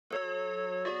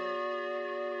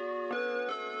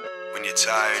When you're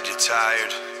tired, you're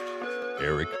tired.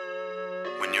 Eric.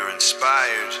 When you're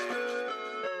inspired,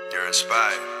 you're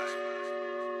inspired.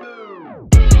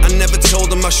 I never told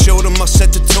them, I showed them, I'll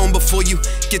set the tone before you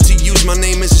get to use my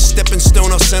name as a stepping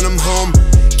stone, I'll send them home.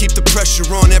 Keep the pressure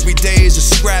on, every day is a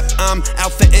scrap. I'm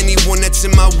out for anyone that's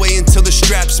in my way until the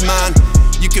strap's mine.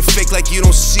 You can fake like you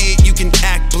don't see it, you can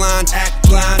act blind,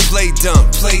 play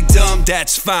dumb,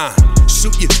 that's fine.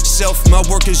 Suit yourself, my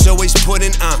work is always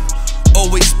putting on.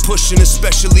 Always pushing,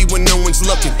 especially when no one's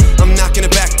looking. I'm not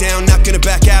gonna back down, not gonna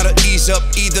back out or ease up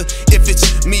either. If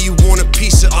it's me you want a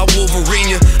piece of, I'll Wolverine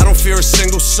ya. I don't fear a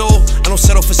single soul, I don't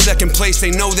settle for second place.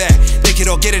 They know that, they can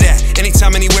all get it at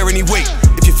anytime, anywhere, any weight.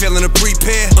 If you're feeling to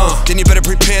prepare, then you better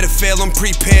prepare to fail. I'm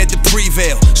prepared to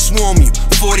prevail. Swarm you,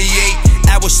 48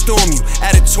 hours storm you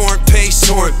at a torrent pace.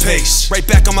 Right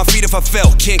back on my feet if I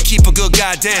fell, can't keep a good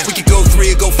guy down. We could go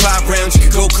 3 or go 5 rounds,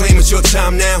 you could go claim it's your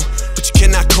time now, but you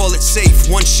cannot call it safe.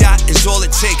 One shot is all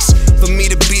it takes for me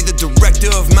to be the director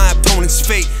of my opponent's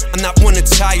fate. I'm not one to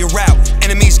tire out,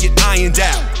 enemies get ironed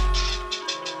out.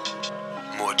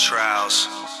 More trials,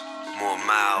 more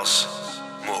miles,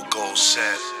 more goals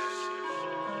set.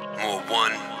 More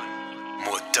won,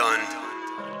 more done,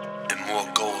 and more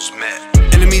goals met.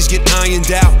 Enemies get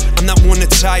ironed out, I'm not one to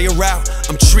tire out.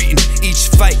 I'm treating each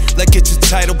fight like it's a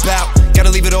title bout. Gotta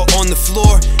leave it all on the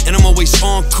floor, and I'm always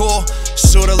on call.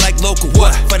 Sorta like local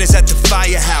fighters at the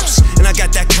firehouse. And I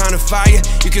got that kind of fire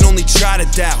you can only try to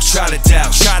douse. Try to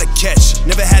catch,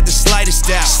 never had the slightest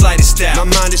doubt. My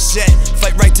mind is set,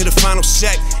 fight right to the final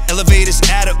set. Elevators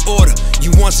out of order,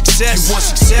 you want success?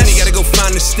 Then you gotta go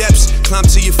find the steps, climb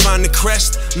till you find the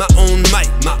crest. My own might,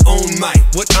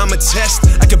 what I'm a test.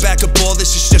 I can back up all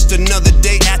this, it's just another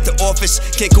day at the office.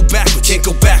 Can't go backwards,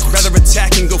 rather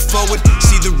attack and go forward.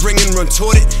 See the ring and run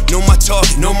toward it, know my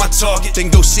target,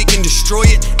 then go seek and destroy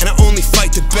it. And I only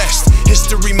fight the best.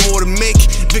 History more to make,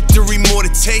 victory more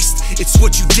to taste. It's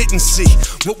what you didn't see,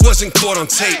 what wasn't caught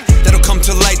on tape, that'll come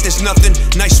to light. There's nothing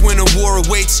nice when a war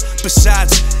awaits,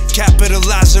 besides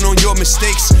capitalizing on your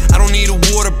mistakes. I don't need a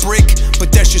war to break,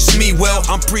 but that's just me. Well,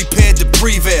 I'm prepared to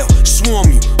prevail.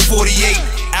 Swarm you, 48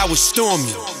 hours storm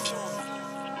you.